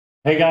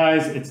Hey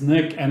guys, it's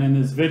Nick, and in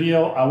this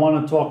video I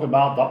want to talk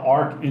about the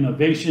ARK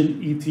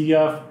Innovation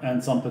ETF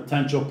and some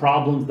potential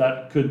problems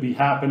that could be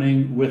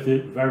happening with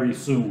it very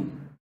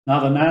soon. Now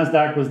the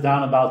Nasdaq was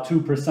down about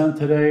 2%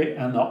 today,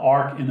 and the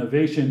ARK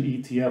Innovation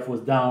ETF was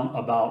down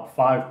about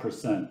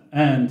 5%,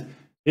 and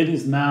it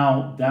is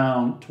now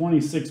down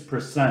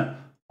 26%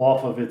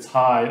 off of its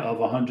high of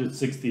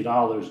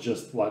 $160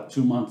 just like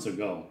 2 months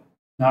ago.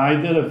 Now, I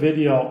did a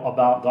video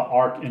about the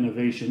ARK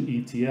Innovation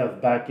ETF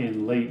back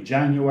in late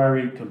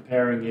January,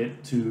 comparing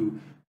it to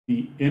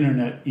the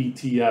internet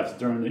ETFs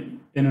during the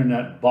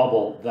internet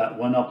bubble that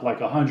went up like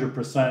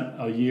 100%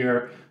 a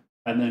year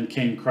and then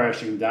came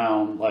crashing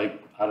down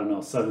like, I don't know,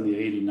 70,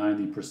 80,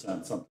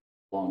 90%, something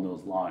along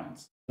those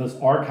lines.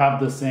 Does ARK have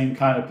the same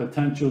kind of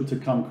potential to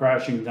come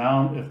crashing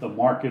down if the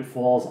market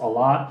falls a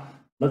lot?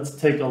 Let's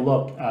take a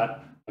look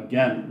at,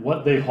 again,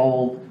 what they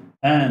hold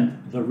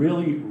and the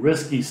really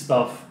risky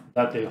stuff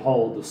that they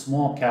hold, the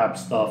small cap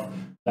stuff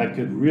that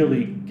could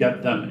really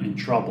get them in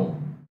trouble.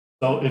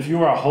 So if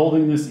you are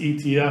holding this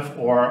ETF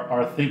or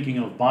are thinking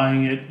of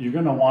buying it, you're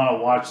going to want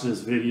to watch this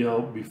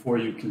video before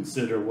you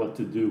consider what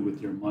to do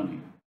with your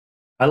money.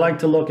 I like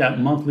to look at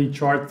monthly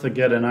charts to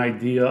get an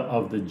idea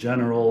of the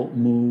general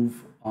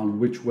move on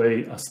which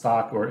way a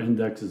stock or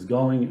index is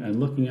going,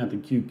 and looking at the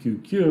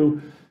QQQ,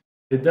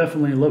 it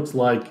definitely looks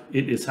like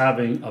it is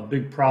having a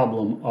big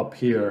problem up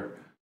here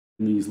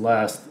in these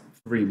last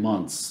 3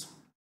 months.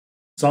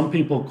 Some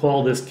people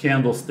call this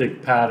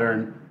candlestick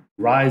pattern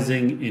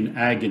rising in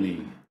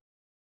agony.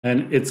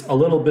 And it's a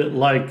little bit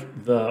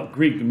like the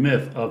Greek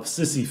myth of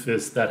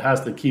Sisyphus that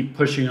has to keep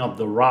pushing up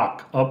the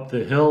rock up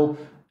the hill,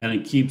 and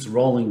it keeps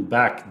rolling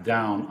back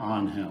down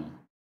on him.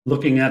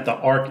 Looking at the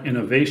ARK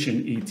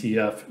Innovation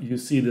ETF, you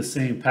see the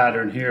same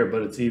pattern here,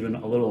 but it's even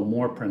a little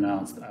more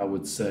pronounced, I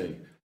would say.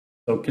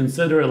 So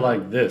consider it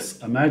like this.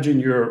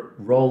 Imagine you're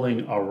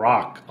rolling a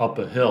rock up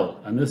a hill,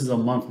 and this is a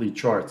monthly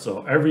chart.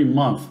 So every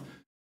month,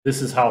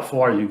 this is how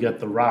far you get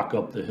the rock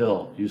up the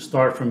hill. You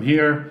start from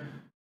here,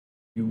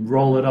 you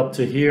roll it up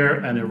to here,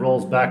 and it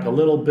rolls back a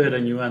little bit,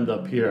 and you end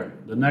up here.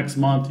 The next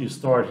month, you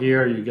start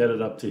here, you get it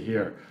up to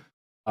here.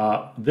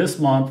 This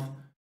month,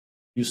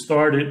 you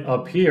start it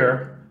up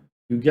here,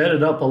 you get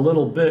it up a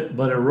little bit,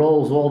 but it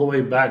rolls all the way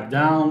back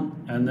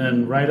down, and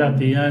then right at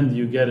the end,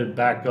 you get it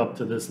back up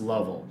to this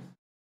level.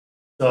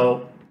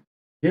 So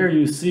here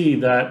you see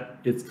that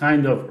it's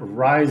kind of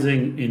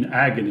rising in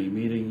agony,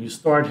 meaning you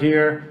start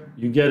here,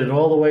 you get it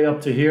all the way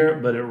up to here,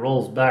 but it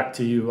rolls back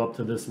to you up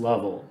to this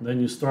level. Then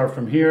you start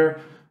from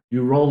here,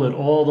 you roll it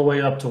all the way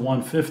up to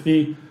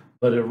 150,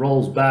 but it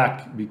rolls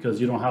back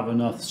because you don't have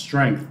enough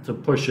strength to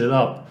push it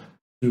up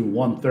to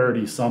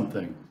 130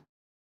 something.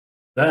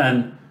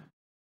 Then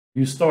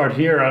you start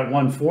here at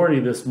 140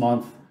 this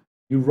month,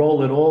 you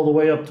roll it all the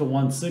way up to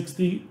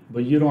 160,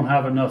 but you don't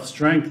have enough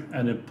strength,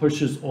 and it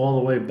pushes all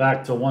the way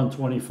back to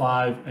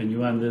 125, and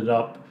you ended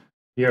up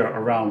here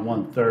around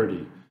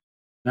 130.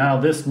 Now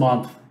this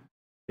month,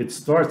 it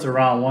starts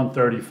around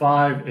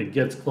 135, it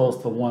gets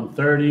close to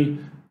 130,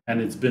 and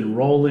it's been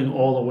rolling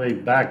all the way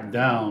back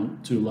down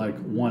to like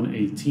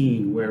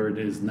 118 where it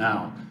is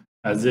now,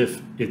 as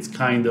if it's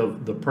kind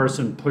of the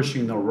person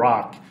pushing the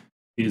rock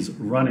is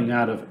running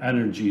out of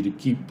energy to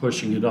keep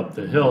pushing it up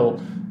the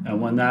hill.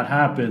 And when that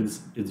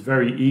happens, it's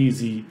very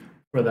easy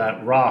for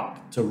that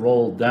rock to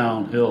roll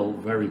downhill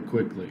very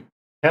quickly.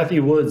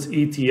 Cathie Wood's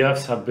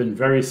ETFs have been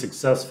very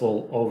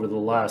successful over the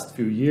last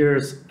few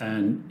years,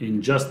 and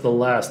in just the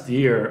last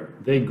year,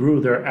 they grew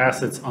their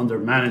assets under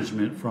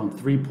management from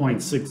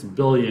 $3.6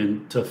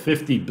 billion to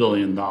 $50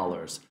 billion.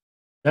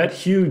 That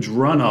huge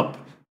run-up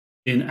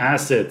in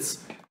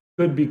assets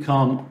could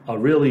become a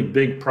really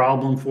big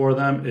problem for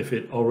them if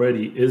it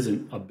already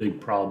isn't a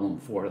big problem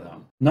for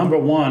them. Number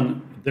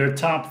one, their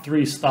top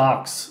 3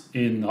 stocks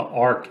in the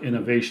ARK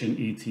Innovation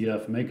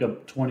ETF make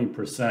up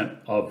 20%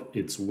 of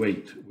its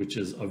weight, which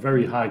is a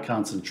very high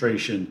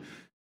concentration.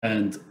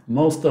 And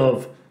most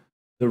of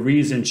the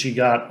reason she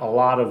got a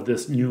lot of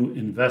this new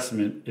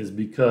investment is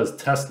because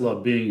Tesla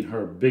being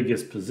her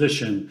biggest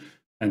position,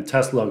 and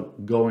Tesla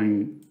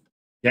going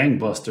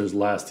gangbusters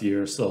last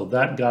year. So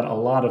that got a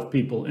lot of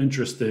people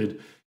interested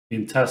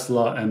in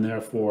Tesla and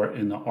therefore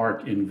in the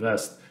ARK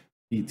Invest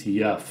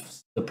ETFs.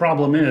 The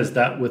problem is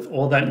that with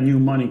all that new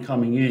money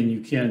coming in, you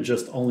can't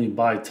just only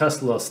buy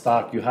Tesla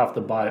stock, you have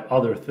to buy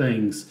other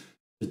things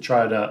to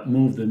try to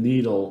move the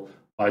needle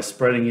by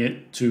spreading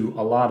it to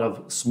a lot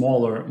of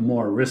smaller,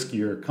 more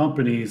riskier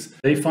companies.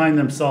 They find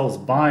themselves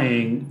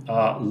buying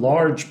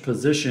large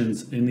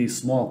positions in these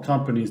small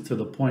companies to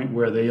the point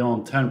where they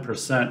own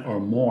 10% or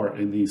more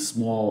in these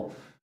small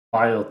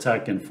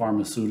biotech and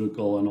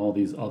pharmaceutical and all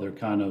these other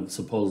kind of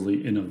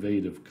supposedly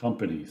innovative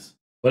companies.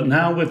 But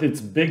now with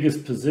its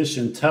biggest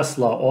position,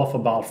 Tesla, off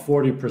about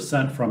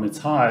 40% from its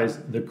highs,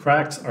 the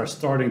cracks are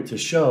starting to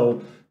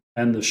show,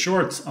 and the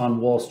shorts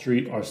on Wall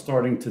Street are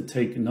starting to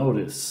take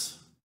notice.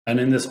 And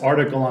in this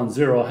article on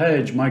Zero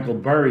Hedge, Michael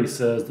Burry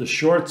says the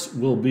shorts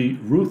will be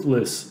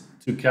ruthless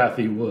to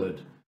Cathie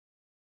Wood.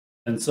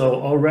 And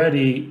so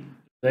already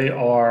they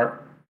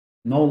are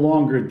no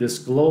longer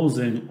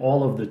disclosing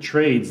all of the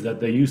trades that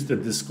they used to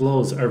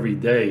disclose every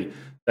day.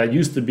 That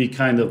used to be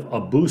kind of a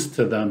boost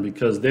to them,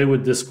 because they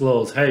would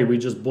disclose, hey, we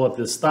just bought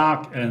this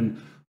stock,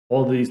 and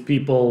all these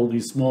people,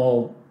 these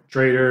small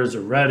traders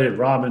or Reddit,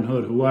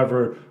 Robinhood,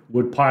 whoever,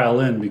 would pile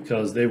in,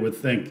 because they would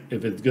think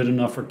if it's good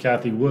enough for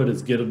Cathie Wood,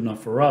 it's good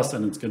enough for us,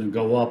 and it's going to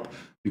go up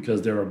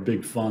because they're a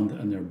big fund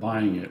and they're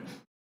buying it.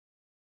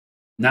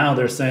 Now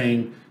they're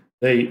saying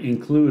they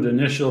include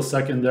initial,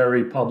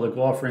 secondary, public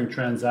offering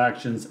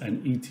transactions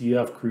and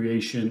ETF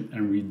creation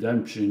and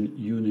redemption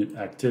unit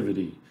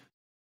activity.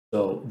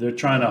 So they're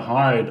trying to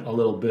hide a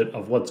little bit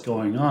of what's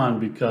going on,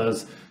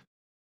 because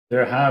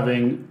they're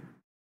having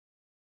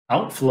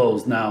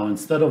outflows now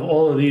instead of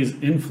all of these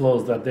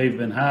inflows that they've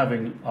been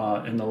having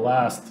in the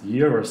last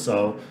year or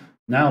so.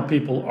 Now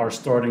people are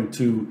starting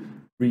to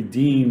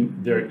redeem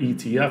their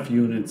ETF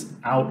units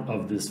out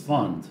of this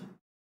fund.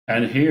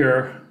 And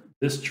here,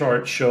 this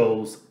chart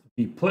shows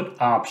the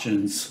put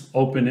options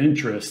open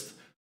interest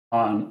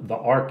on the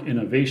ARK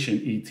Innovation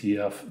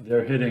ETF.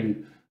 They're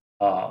hitting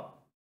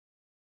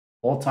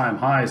all-time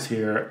highs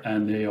here,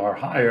 and they are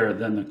higher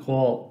than the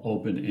call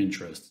open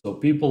interest. So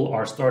people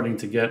are starting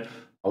to get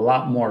a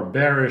lot more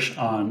bearish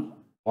on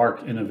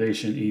ARK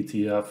Innovation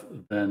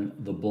ETF than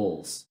the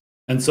bulls.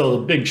 And so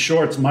the big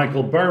shorts,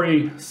 Michael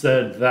Burry,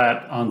 said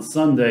that on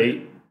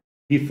Sunday,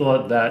 he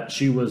thought that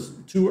she was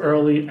too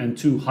early and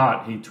too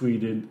hot. He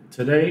tweeted,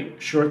 "Today,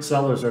 short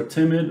sellers are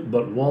timid,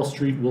 but Wall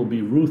Street will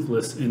be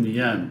ruthless in the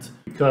end,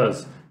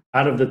 because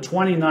out of the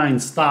 29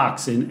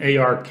 stocks in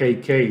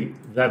ARKK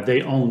that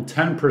they own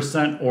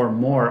 10% or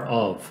more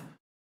of,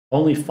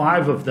 only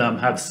 5 of them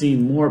have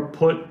seen more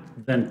put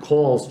than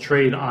calls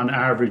trade on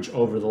average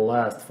over the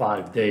last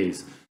 5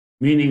 days."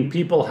 Meaning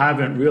people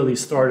haven't really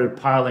started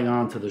piling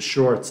onto the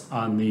shorts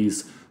on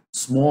these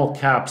small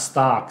cap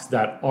stocks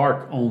that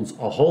ARK owns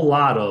a whole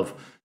lot of.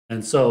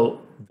 And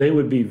so they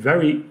would be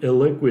very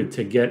illiquid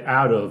to get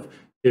out of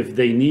if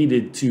they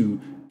needed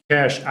to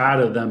cash out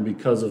of them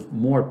because of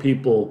more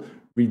people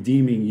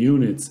redeeming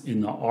units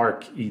in the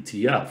ARK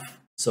ETF.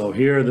 So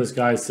here this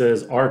guy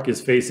says ARK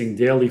is facing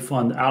daily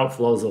fund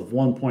outflows of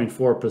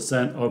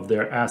 1.4% of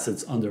their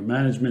assets under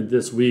management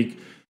this week.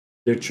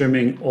 They're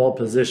trimming all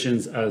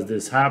positions as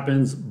this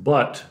happens,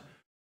 but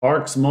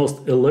ARK's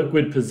most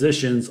illiquid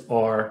positions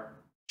are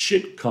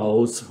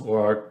shitcos,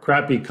 or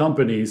crappy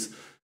companies,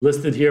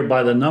 listed here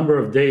by the number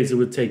of days it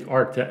would take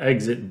ARK to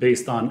exit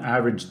based on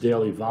average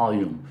daily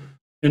volume.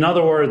 In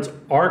other words,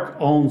 ARK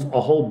owns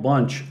a whole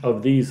bunch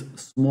of these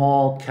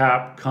small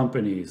cap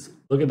companies.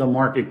 Look at the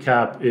market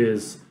cap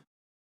is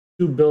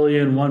 2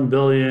 billion, 1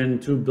 billion,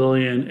 2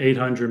 billion,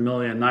 800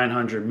 million,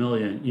 900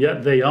 million.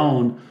 Yet they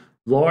own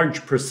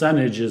large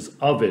percentages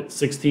of it,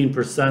 16%,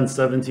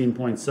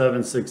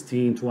 17.7,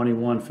 16,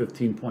 21,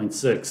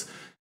 15.6.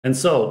 And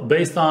so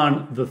based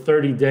on the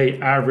 30-day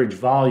average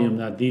volume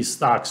that these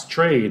stocks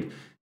trade,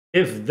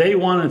 if they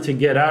wanted to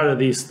get out of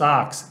these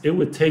stocks, it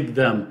would take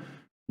them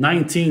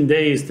 19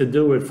 days to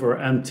do it for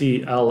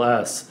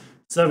MTLS,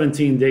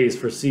 17 days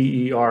for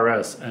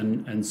CERS,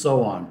 and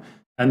so on.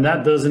 And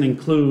that doesn't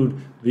include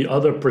the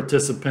other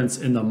participants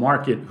in the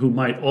market who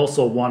might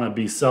also want to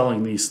be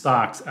selling these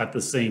stocks at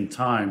the same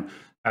time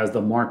as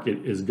the market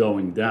is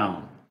going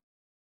down.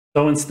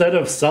 So instead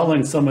of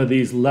selling some of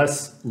these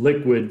less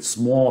liquid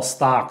small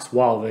stocks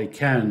while they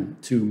can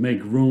to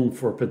make room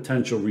for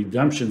potential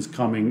redemptions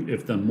coming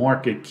if the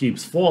market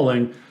keeps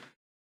falling,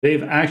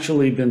 they've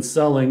actually been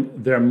selling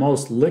their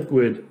most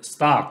liquid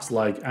stocks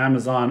like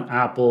Amazon,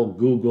 Apple,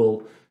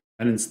 Google,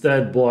 and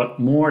instead bought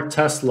more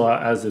Tesla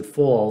as it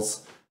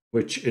falls,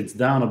 which it's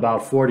down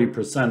about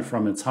 40%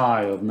 from its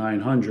high of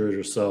 900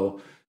 or so,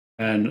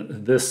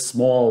 and this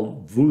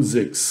small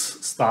Vuzix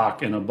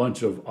stock and a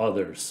bunch of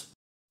others.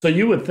 So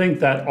you would think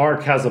that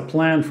ARK has a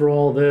plan for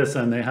all this,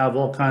 and they have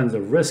all kinds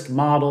of risk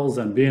models,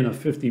 and being a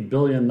 $50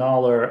 billion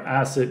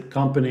asset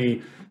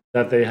company,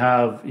 that they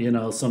have, you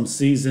know, some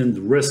seasoned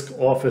risk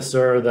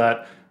officer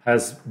that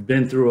has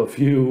been through a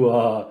few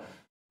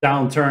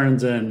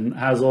downturns and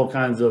has all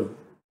kinds of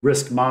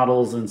risk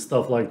models and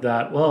stuff like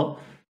that. Well,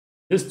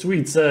 this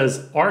tweet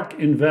says ARK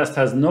Invest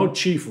has no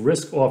chief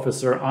risk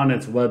officer on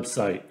its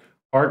website.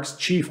 ARK's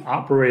chief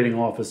operating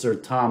officer,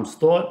 Tom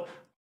Stott,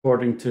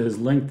 according to his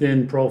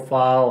LinkedIn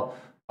profile,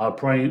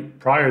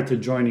 prior to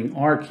joining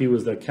ARK, he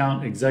was the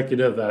account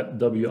executive at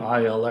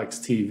WILX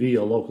TV,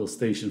 a local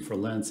station for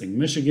Lansing,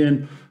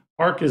 Michigan.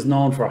 ARK is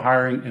known for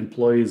hiring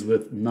employees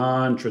with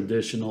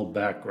non-traditional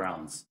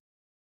backgrounds.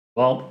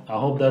 Well, I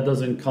hope that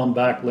doesn't come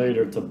back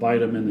later to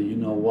bite him in the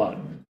you-know-what.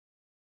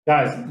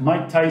 Guys,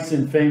 Mike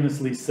Tyson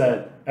famously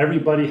said,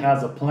 everybody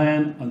has a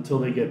plan until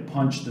they get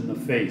punched in the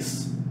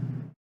face.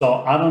 So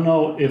I don't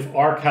know if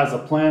ARK has a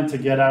plan to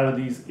get out of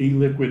these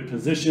illiquid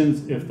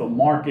positions if the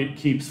market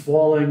keeps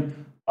falling.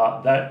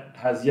 That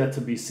has yet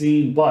to be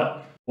seen.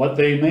 But what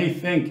they may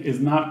think is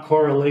not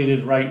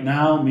correlated right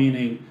now,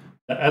 meaning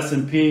the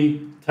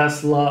S&P,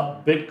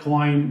 Tesla,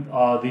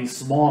 Bitcoin, these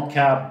small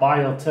cap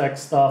biotech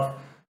stuff.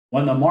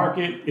 When the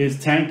market is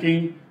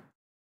tanking,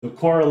 the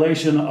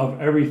correlation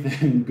of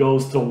everything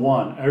goes to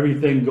 1.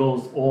 Everything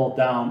goes all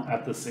down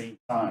at the same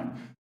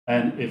time.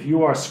 And if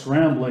you are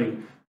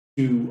scrambling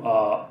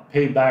to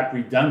pay back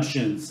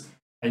redemptions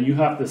and you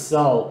have to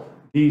sell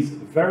these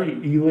very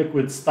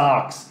illiquid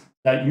stocks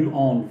that you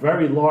own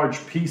very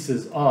large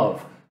pieces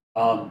of,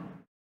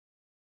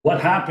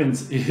 what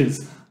happens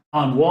is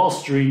on Wall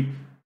Street,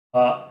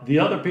 the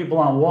other people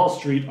on Wall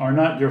Street are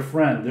not your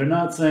friend. They're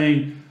not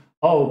saying,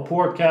 oh,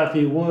 poor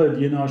Cathie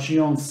Wood, you know, she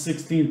owns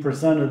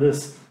 16% of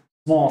this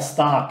small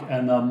stock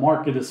and the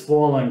market is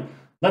falling.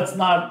 Let's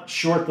not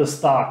short the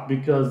stock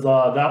because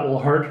that will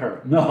hurt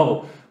her.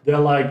 No, they're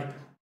like,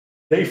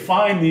 they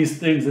find these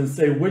things and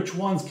say, which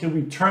ones can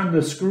we turn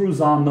the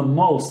screws on the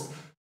most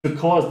to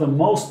cause the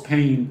most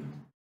pain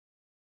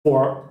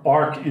for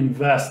ARK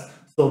Invest,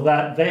 so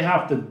that they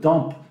have to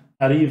dump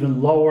at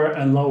even lower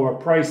and lower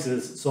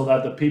prices so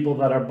that the people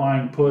that are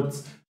buying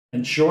puts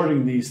and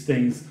shorting these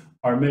things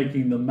are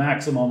making the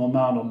maximum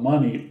amount of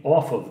money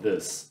off of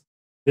this.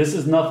 This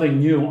is nothing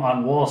new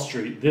on Wall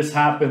Street. This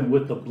happened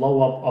with the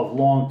blow up of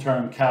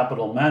long-term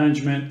capital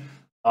management.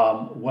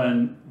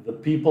 When the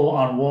people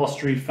on Wall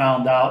Street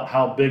found out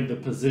how big the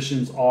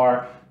positions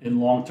are in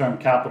long-term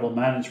capital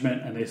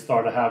management and they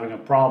started having a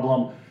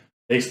problem,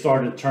 they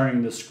started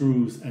turning the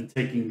screws and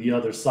taking the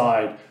other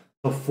side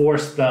to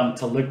force them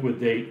to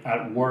liquidate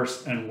at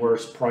worse and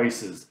worse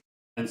prices.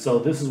 And so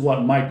this is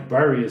what Mike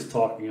Berry is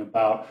talking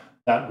about,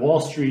 that Wall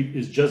Street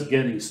is just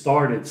getting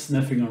started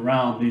sniffing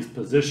around these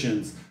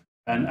positions.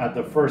 And at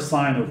the first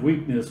sign of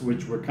weakness,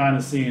 which we're kind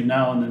of seeing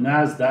now in the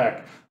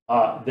NASDAQ,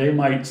 they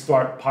might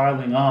start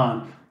piling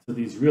on to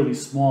these really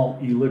small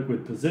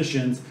illiquid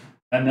positions.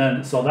 And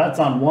then, so that's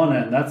on one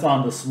end, that's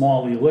on the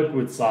small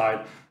illiquid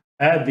side.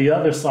 Add the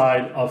other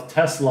side of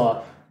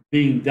Tesla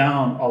being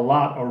down a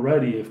lot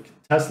already. If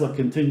Tesla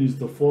continues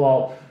to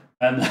fall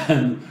and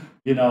then,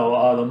 you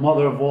know, the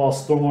mother of all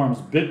storms,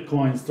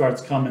 Bitcoin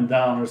starts coming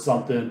down or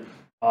something,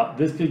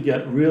 this could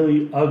get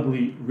really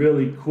ugly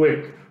really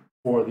quick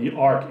for the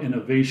ARK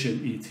Innovation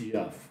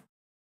ETF.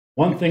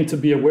 One thing to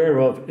be aware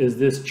of is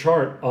this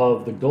chart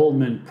of the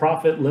Goldman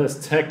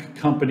profitless tech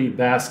company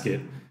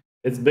basket.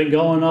 It's been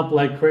going up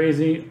like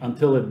crazy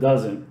until it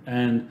doesn't.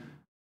 And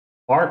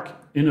ARK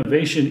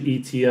Innovation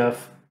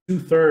ETF,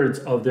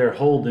 2/3 of their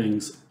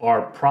holdings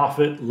are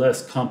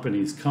profitless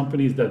companies,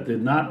 companies that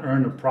did not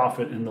earn a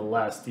profit in the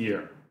last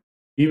year.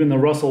 Even the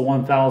Russell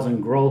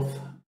 1000 growth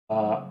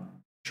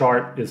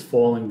chart is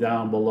falling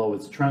down below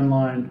its trend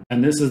line.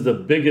 And this is the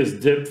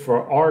biggest dip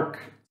for ARK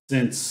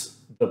since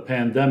the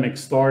pandemic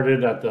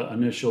started at the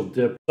initial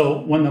dip.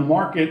 So when the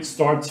market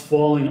starts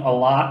falling a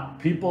lot,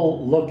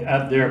 people look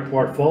at their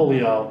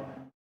portfolio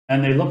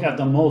and they look at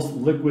the most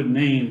liquid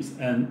names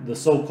and the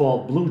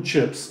so-called blue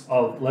chips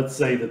of, let's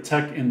say, the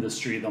tech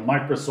industry, the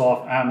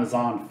Microsoft,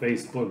 Amazon,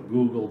 Facebook,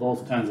 Google,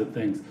 those kinds of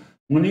things.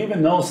 When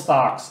even those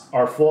stocks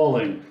are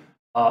falling,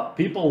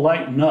 people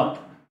lighten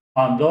up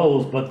on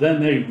those, but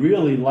then they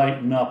really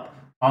lighten up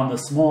on the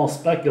small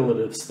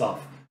speculative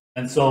stuff.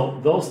 And so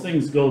those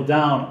things go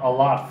down a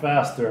lot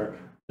faster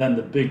than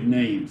the big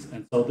names.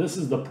 And so this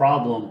is the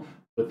problem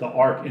with the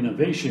ARK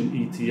Innovation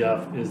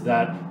ETF, is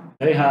that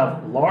they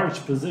have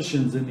large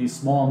positions in these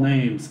small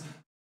names.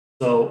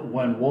 So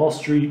when Wall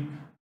Street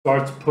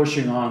starts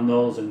pushing on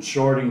those and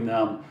shorting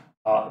them,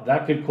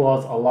 that could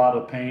cause a lot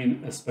of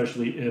pain,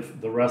 especially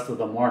if the rest of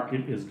the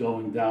market is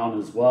going down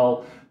as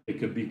well. It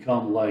could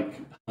become like,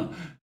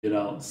 you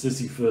know,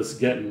 Sisyphus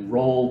getting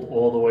rolled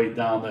all the way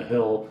down the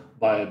hill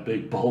by a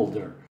big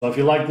boulder. So if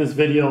you like this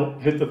video,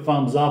 hit the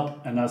thumbs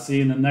up, and I'll see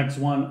you in the next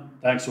one.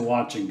 Thanks for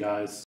watching, guys.